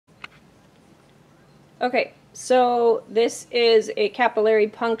Okay, so this is a capillary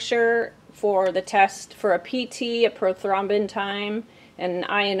puncture for the test for a PT, a prothrombin time, and an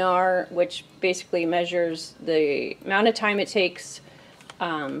INR, which basically measures the amount of time it takes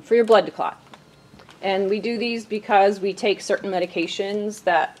for your blood to clot. And we do these because we take certain medications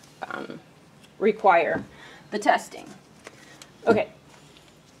that require the testing. Okay.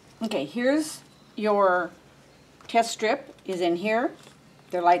 Okay, here's your test strip is in here.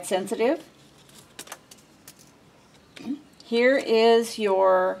 They're light sensitive. Here is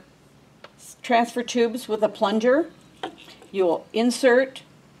your transfer tubes with a plunger. You'll insert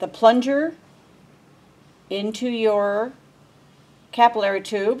the plunger into your capillary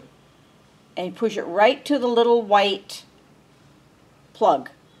tube and push it right to the little white plug.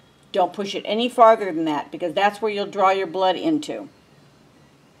 Don't push it any farther than that because that's where you'll draw your blood into.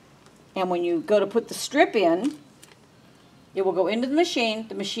 And when you go to put the strip in, it will go into the machine.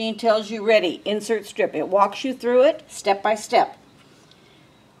 The machine tells you ready, insert strip. It walks you through it step by step.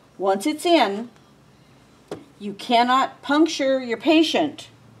 Once it's in, you cannot puncture your patient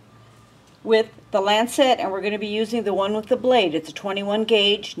with the lancet, and we're going to be using the one with the blade. It's a 21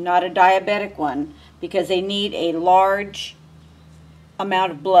 gauge, not a diabetic one, because they need a large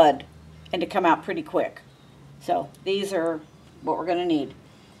amount of blood and to come out pretty quick. So these are what we're going to need.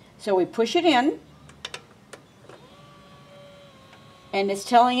 So we push it in, and it's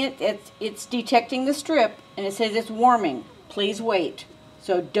telling it it's detecting the strip, and it says it's warming. Please wait.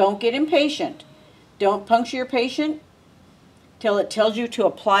 So don't get impatient. Don't puncture your patient till it tells you to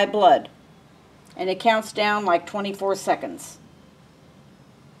apply blood. And it counts down like 24 seconds.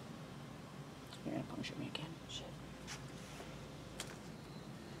 You're going to puncture me again. Shit.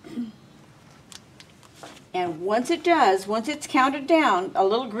 And once it does, once it's counted down, a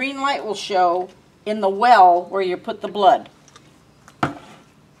little green light will show in the well where you put the blood.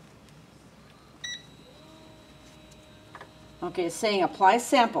 Okay, it's saying apply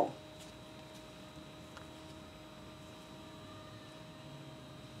sample.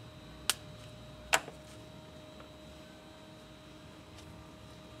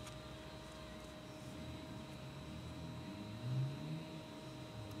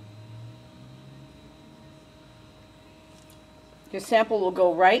 Your sample will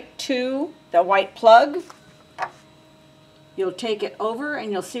go right to the white plug. You'll take it over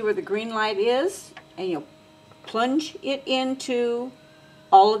and you'll see where the green light is, and you'll plunge it into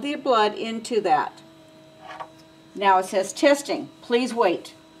all of the blood into that. Now it says testing. Please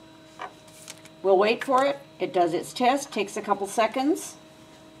wait. We'll wait for it. It does its test, takes a couple seconds.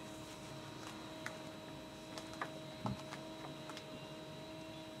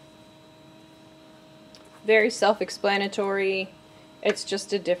 Very self-explanatory. It's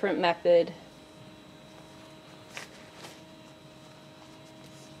just a different method.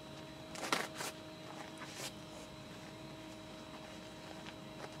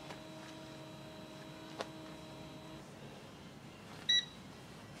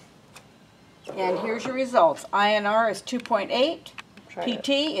 And here's your results. INR is 2.8. PT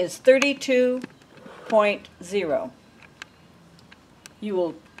is 32.0. You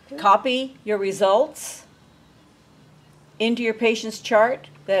will copy your results into your patient's chart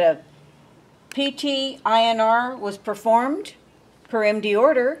that a PT INR was performed per MD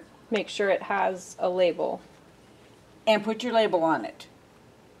order. Make sure it has a label. And put your label on it.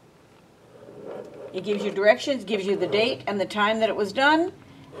 It gives you directions, gives you the date and the time that it was done,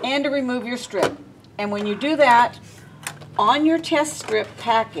 and to remove your strip. And when you do that, on your test strip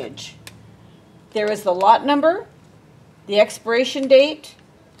package, there is the lot number, the expiration date.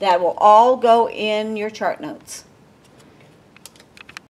 That will all go in your chart notes.